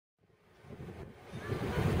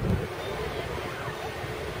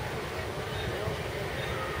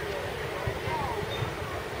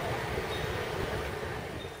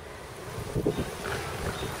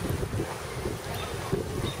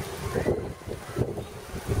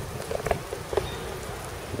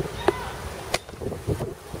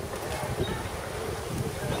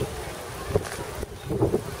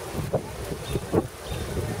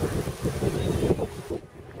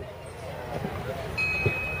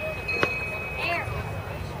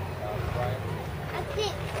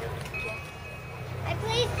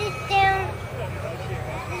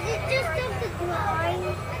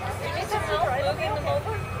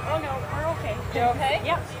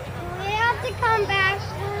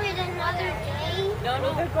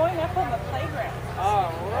No, they're going up on the playground.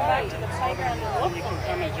 Oh, right. Back to the playground and look. You can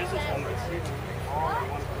come and visit them and see them all in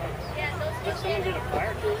one place. But someone did a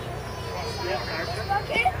fire tour. Yeah, fire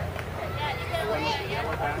tour.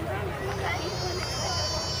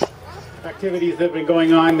 Activities that have been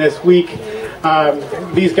going on this week.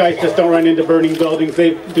 These guys just don't run into burning buildings.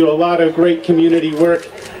 They do a lot of great community work.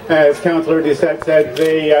 As Councillor Doucette said,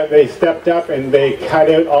 they stepped up and they cut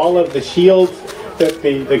out all of the shields that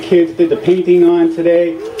the kids did the painting on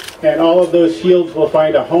today. And all of those shields will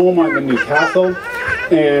find a home on the new castle.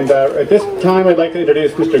 And at this time, I'd like to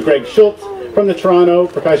introduce Mr. Greg Schultz from the Toronto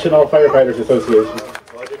Professional Firefighters Association.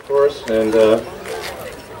 Project for us, and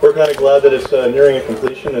we're kind of glad that it's nearing a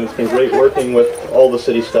completion, and it's been great working with all the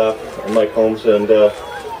city staff and Mike Holmes and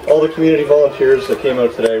all the community volunteers that came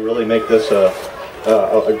out today. Really make this a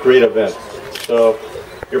great event. So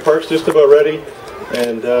your park's just about ready,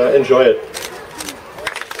 and enjoy it.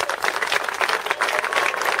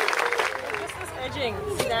 Edging.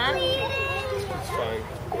 See that? It's fine.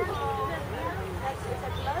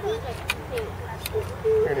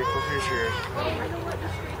 Here, Nick, look who's here.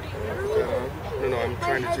 No, I'm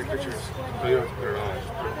trying to take pictures. Oh, you don't have to put it on.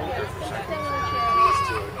 Just put it there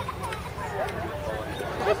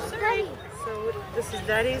for a second. So this is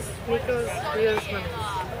Daddy's, Nico's, Rio's mommy.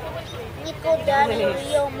 Nico, Daddy,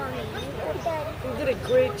 Rio, Mommy. Nico, Daddy. You did a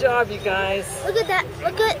great job, you guys. Look at that.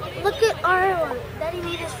 Look at our one. Daddy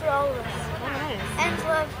made this for all of us. Nice. And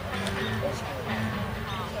love.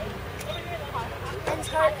 And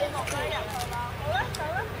heart is good.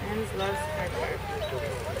 Anne's loves hard work.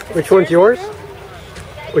 Which one's yours?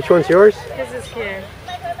 Which one's yours? His is here.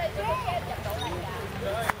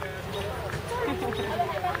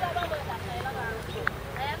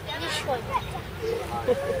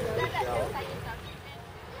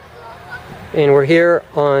 And we're here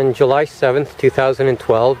on July 7th,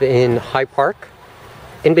 2012 in High Park,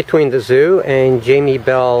 in between the zoo and Jamie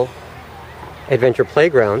Bell Adventure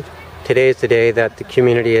Playground. Today is the day that the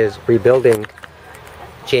community is rebuilding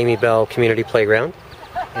Jamie Bell Community Playground,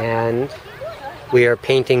 and we are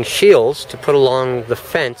painting shields to put along the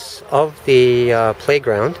fence of the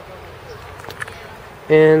playground.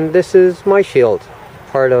 And this is my shield,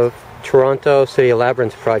 part of Toronto City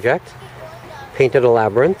Labyrinths project. Painted a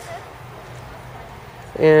labyrinth,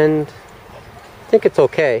 and I think it's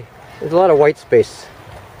okay. There's a lot of white space,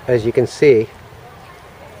 as you can see,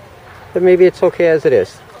 but maybe it's okay as it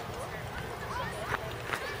is.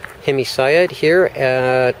 HiMY SYeD here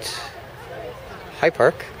at High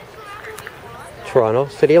Park, Toronto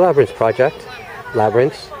City Labyrinths project,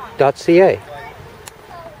 Labyrinths.ca. Yeah,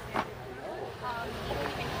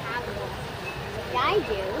 I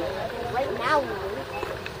do. Right now,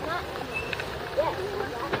 not yet.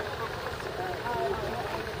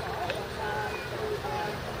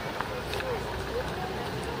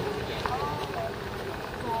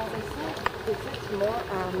 More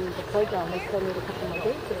the playground. They still need a couple more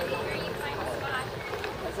days to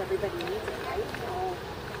because everybody needs it, right?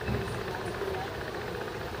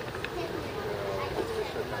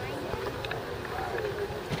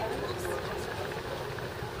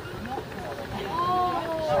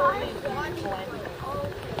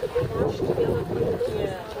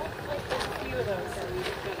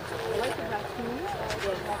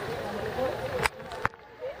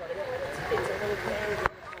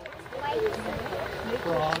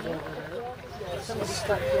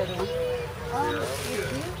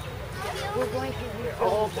 We're going to do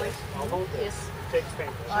all white. Yes.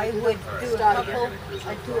 I would do a couple.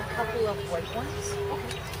 I'd do a couple of white ones.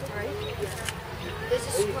 Okay. Right. There's a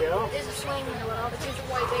swing, but it's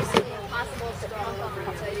white, basically impossible to pump up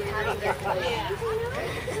until you have it get close.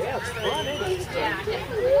 Yeah, it's fun, isn't it? Yeah,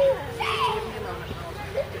 definitely.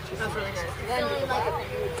 That's really nice. Then,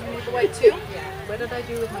 You need the white too? Yeah. What did I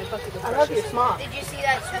do with my bucket of brushes? I love your smock. did you see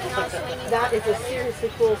that swing on swinging? That is a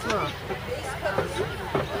seriously cool smock.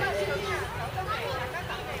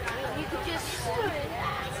 You could just...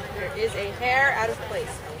 There is a hair out of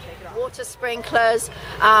place. Water sprinklers.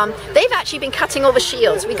 They've actually been cutting all the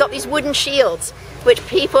shields. We got these wooden shields which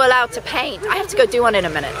people are allowed to paint. I have to go do one in a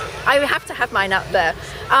minute. I have to have mine up there.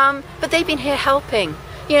 But they've been here helping.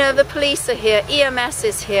 You know, the police are here, EMS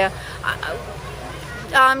is here,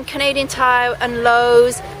 Canadian Tire and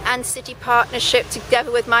Lowe's and City Partnership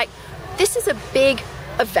together with Mike. This is a big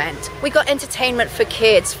event. We got entertainment for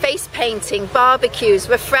kids, face painting, barbecues,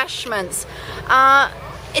 refreshments.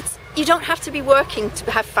 You don't have to be working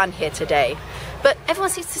to have fun here today. But everyone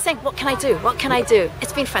seems to say, what can I do? What can I do?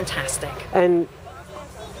 It's been fantastic. And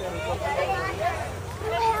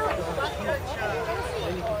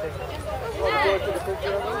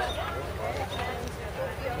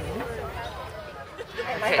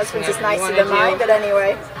My Okay, husband's so is now you nicer wanna than mine, do- but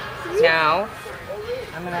anyway. Now,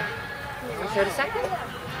 I'm gonna wait a second.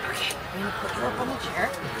 Okay, I'm gonna put you up on the chair.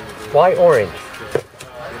 Why orange?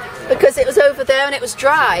 Because it was over there and it was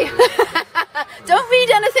dry. Don't read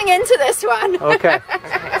anything into this one. Okay.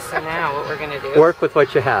 Okay, so now what we're gonna do? Work with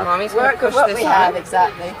what you have. Mommy's gonna Work push with what this we on, have,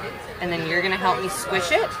 exactly. and then you're gonna help me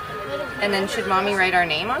squish it. And then should Mommy write our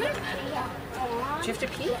name on it? Do you have to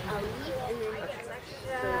pee?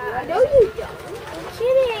 No, you don't. I'm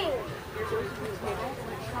kidding.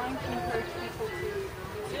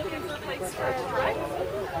 Looking for a place for a ride?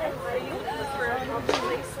 Are you looking for a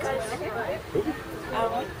place to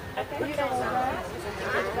I think you don't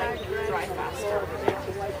dry faster.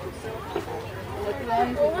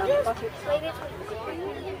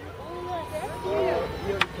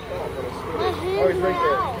 My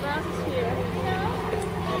hand